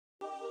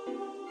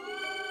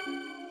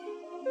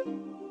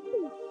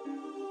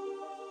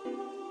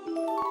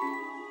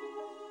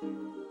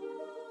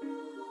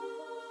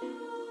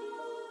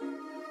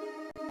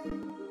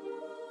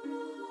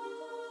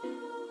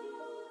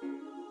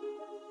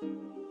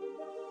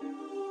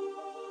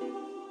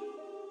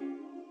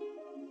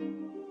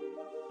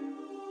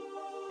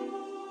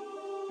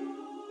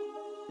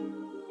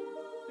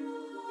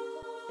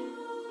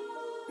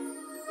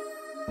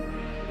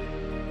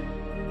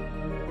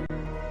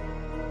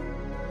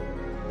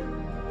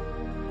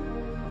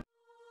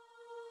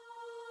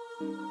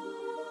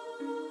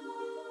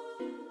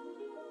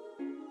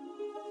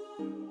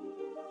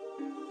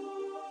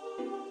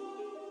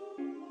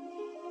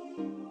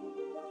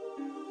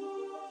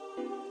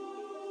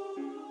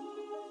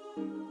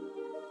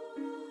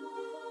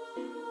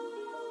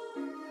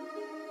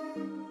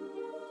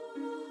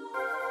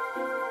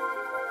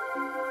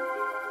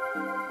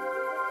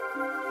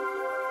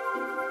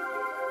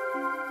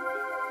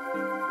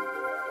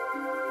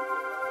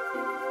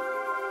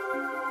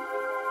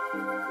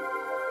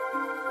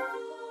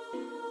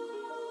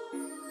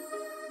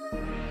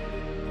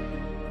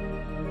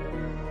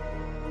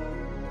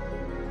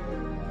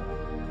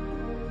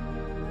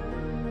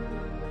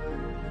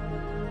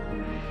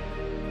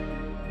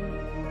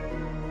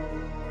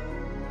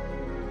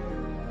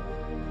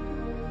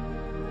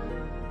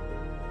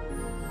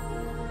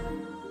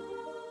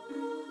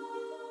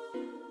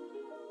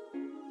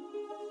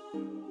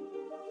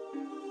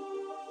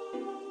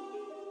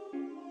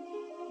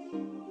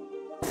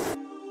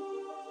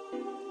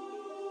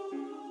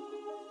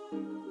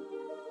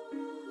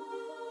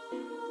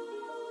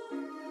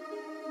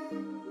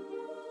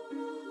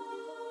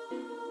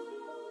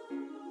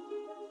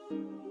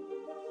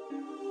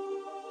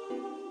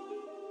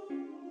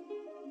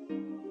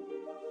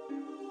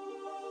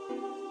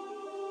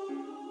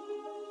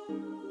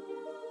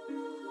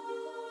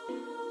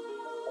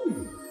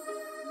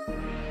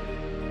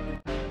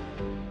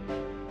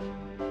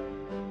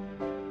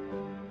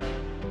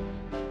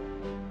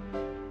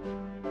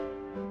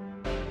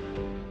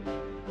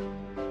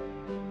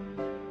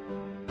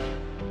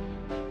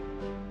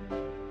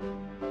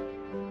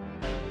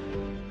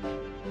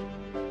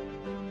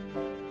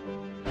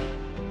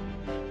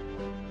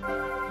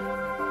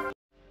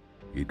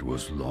It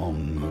was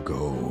long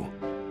ago.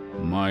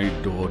 My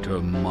daughter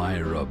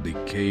Myra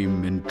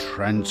became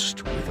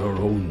entranced with her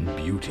own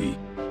beauty.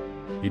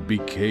 It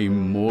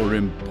became more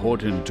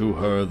important to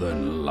her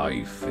than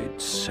life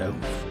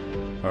itself.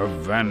 Her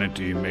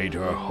vanity made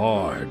her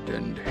hard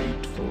and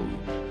hateful.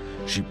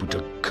 She put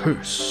a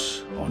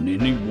curse on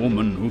any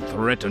woman who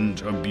threatened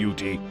her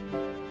beauty.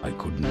 I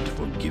couldn't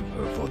forgive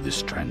her for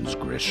this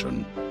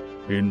transgression.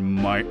 In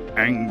my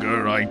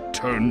anger, I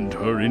turned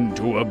her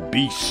into a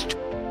beast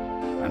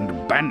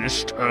and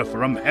banished her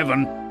from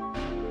heaven.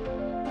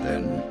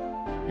 Then,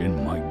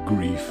 in my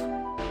grief,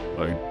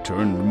 I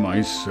turned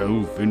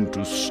myself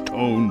into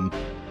stone.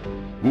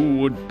 Who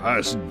would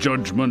pass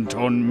judgment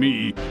on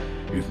me,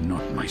 if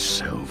not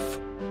myself?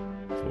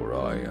 For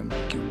I am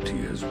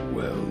guilty as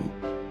well,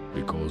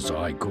 because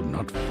I could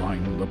not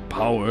find the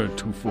power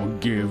to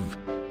forgive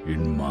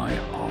in my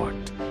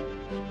heart.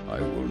 I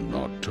will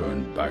not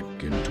turn back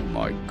into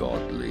my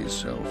godly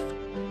self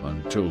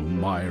until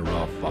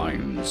Myra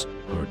finds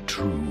her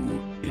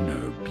true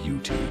inner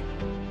beauty.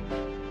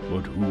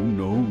 But who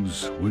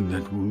knows when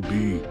that will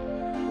be,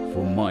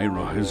 for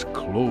Myra has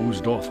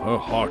closed off her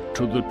heart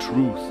to the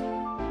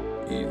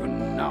truth.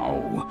 Even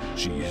now,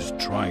 she is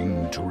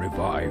trying to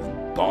revive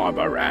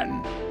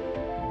Barbaran.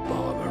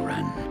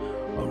 Barbaran,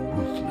 a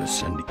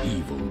ruthless and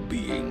evil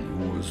being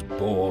who was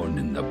born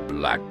in the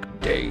black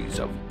days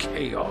of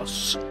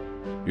chaos.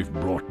 If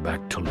brought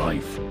back to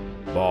life,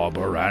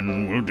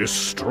 Barbaran will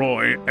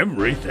destroy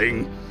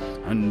everything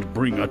and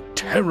bring a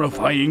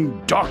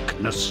terrifying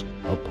darkness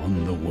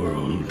upon the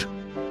world.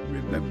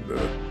 Remember,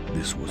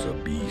 this was a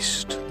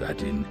beast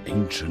that in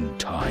ancient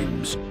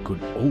times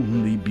could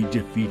only be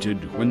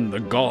defeated when the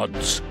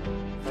gods,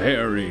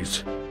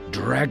 fairies,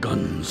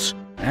 dragons,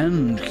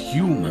 and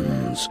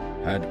humans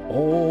had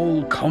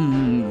all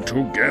come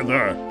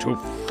together to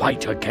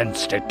fight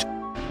against it.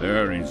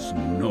 There is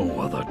no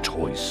other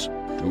choice.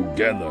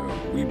 Together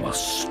we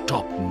must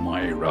stop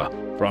Myra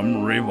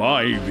from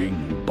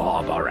reviving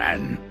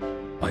Barbaran.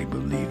 I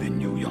believe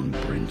in you, young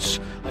prince.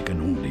 I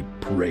can only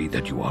pray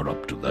that you are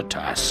up to the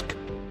task.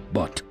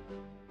 But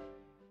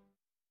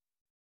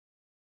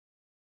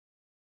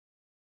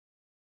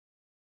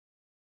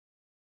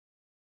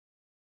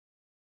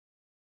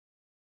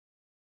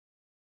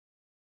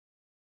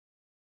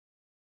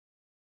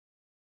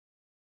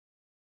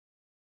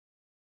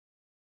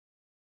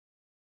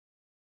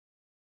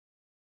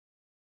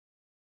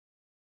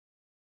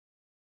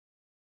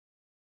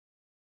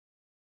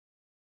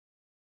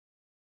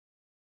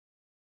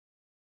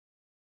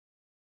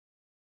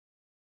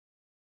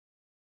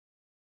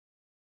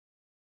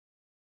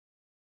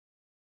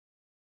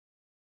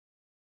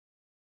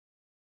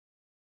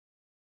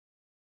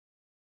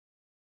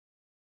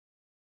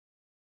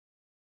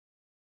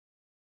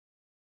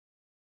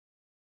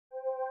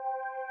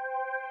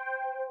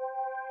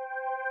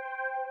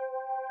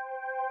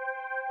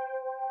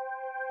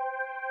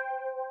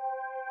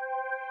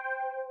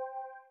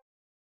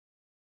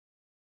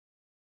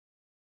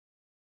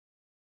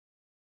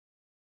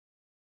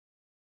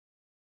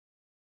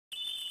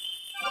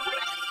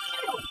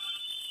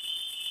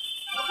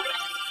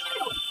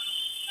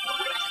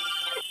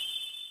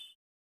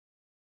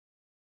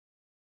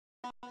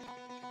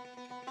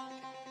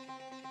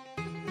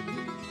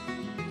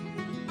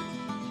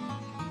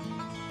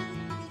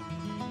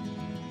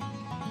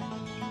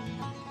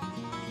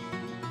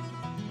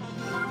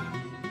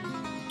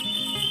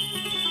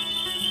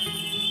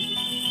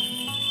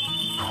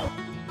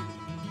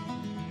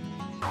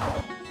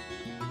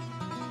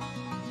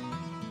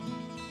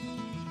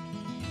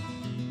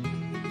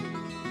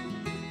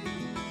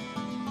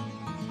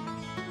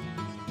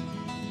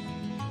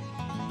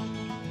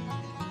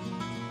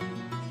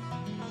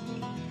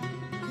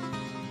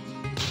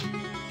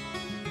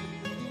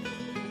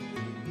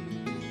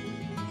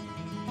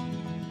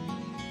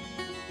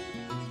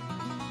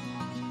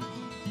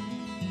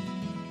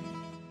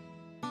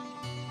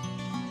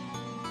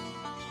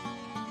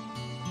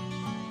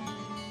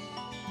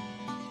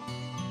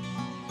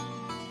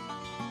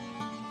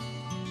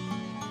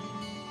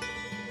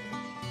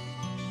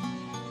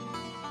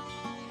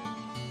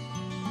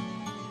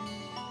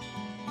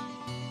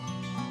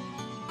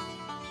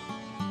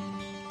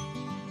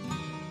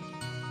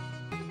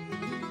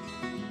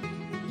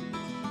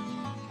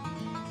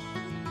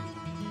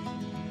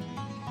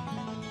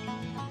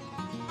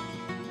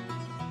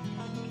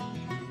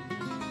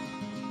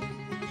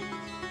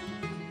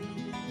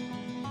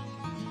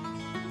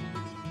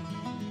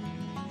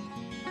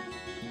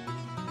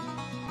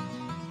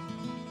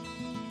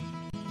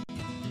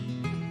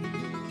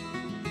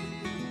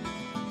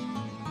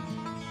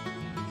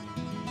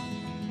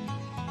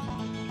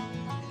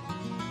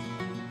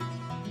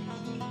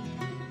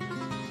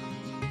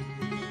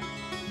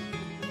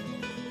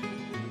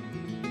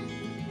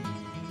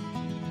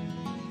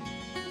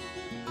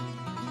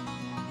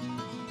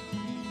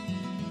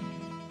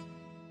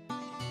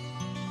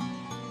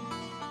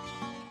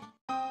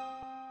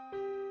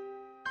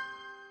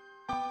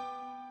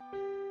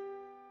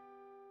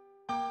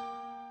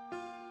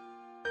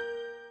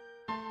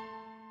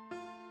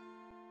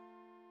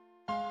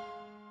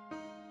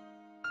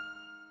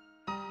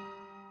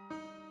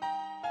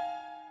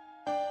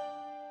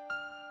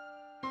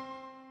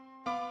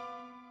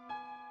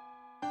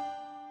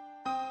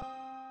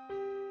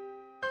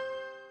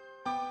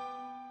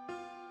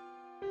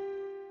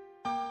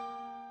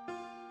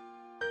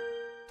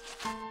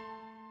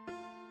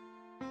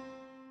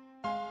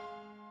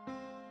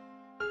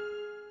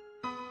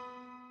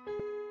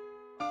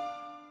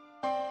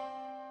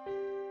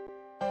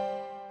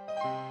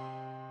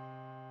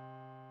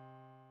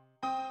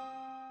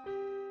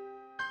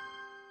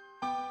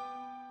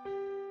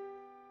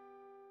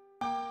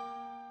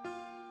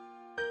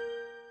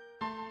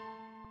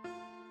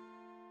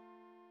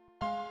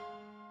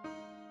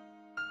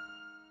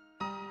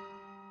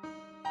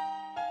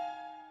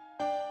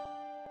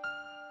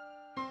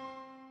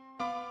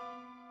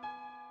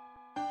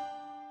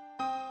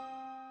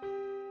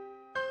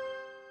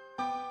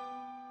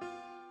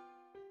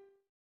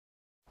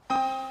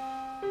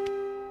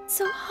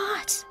so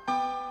hot.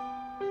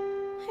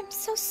 I'm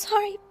so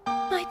sorry,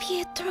 my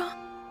Pietro.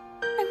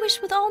 I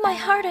wish with all my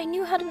heart I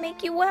knew how to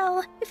make you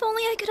well. If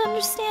only I could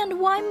understand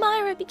why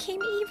Myra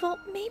became evil,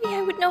 maybe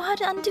I would know how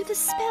to undo the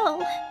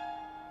spell.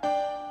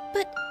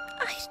 But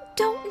I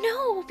don't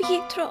know,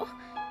 Pietro.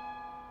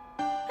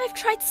 I've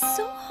tried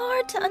so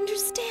hard to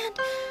understand,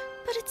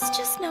 but it's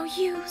just no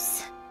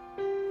use.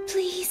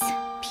 Please,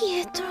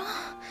 Pietro,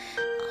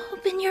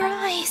 open your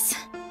eyes.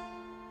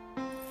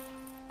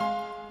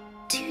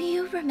 Do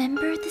you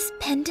remember this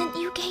pendant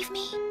you gave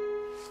me?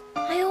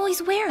 I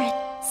always wear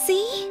it,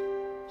 see?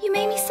 You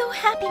made me so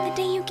happy the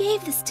day you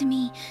gave this to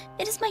me.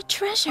 It is my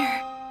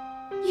treasure.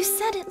 You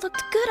said it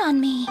looked good on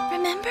me,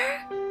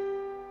 remember?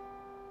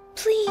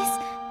 Please,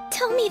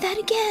 tell me that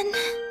again.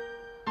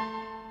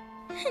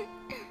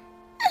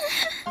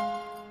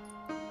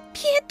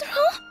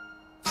 Pietro,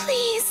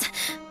 please,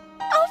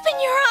 open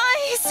your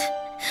eyes.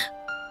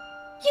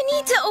 You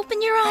need to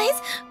open your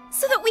eyes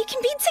so that we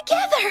can be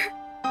together.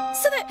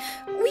 So that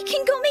we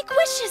can go make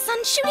wishes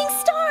on shooting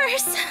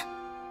stars.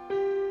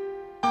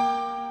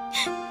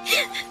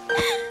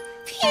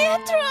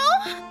 Pietro,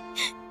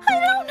 I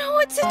don't know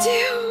what to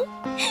do.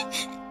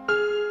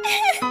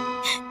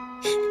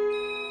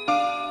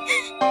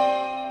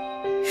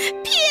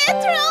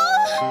 Pietro!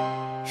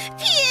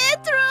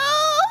 Pietro!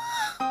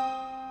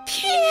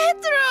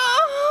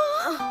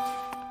 Pietro!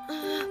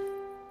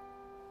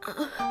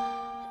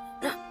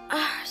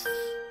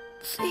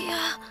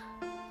 Narcia.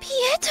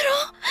 Pietro!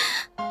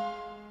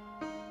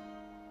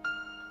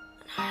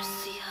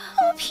 Narcia.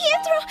 Oh,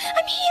 Pietro,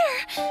 I'm here!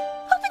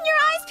 Open your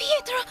eyes,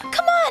 Pietro!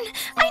 Come on!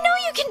 I know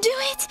you can do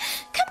it!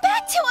 Come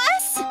back to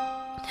us!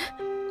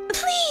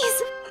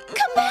 Please,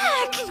 come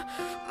back!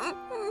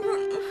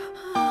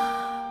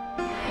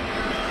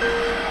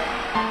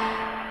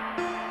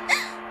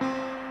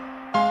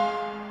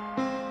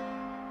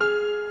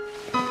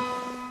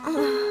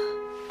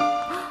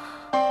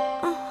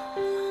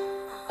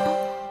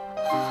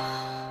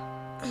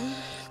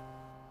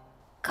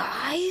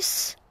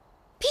 Guys?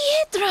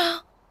 Pietro!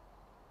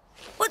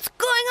 What's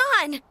going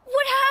on?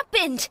 What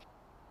happened?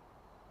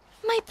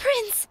 My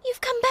prince,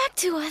 you've come back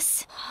to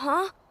us.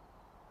 Huh?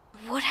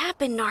 What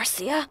happened,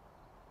 Narcia?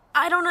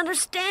 I don't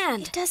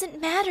understand. It doesn't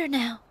matter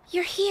now.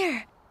 You're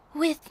here.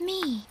 With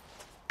me.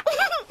 Oh,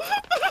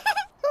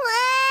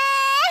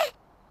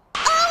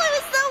 I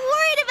was so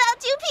worried about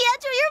you,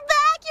 Pietro. You're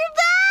back! You're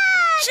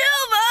back!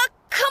 Silva,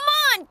 come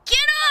on,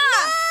 get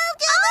up!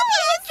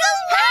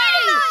 Pietro's Hey,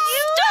 mine!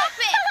 stop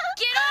it!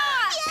 Get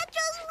up!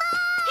 Pietro's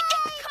mine!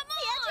 Come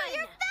Pietro, on!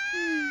 you're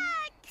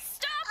back!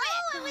 Stop Oh,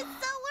 it! I was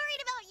so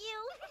worried about you.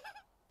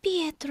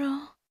 Pietro.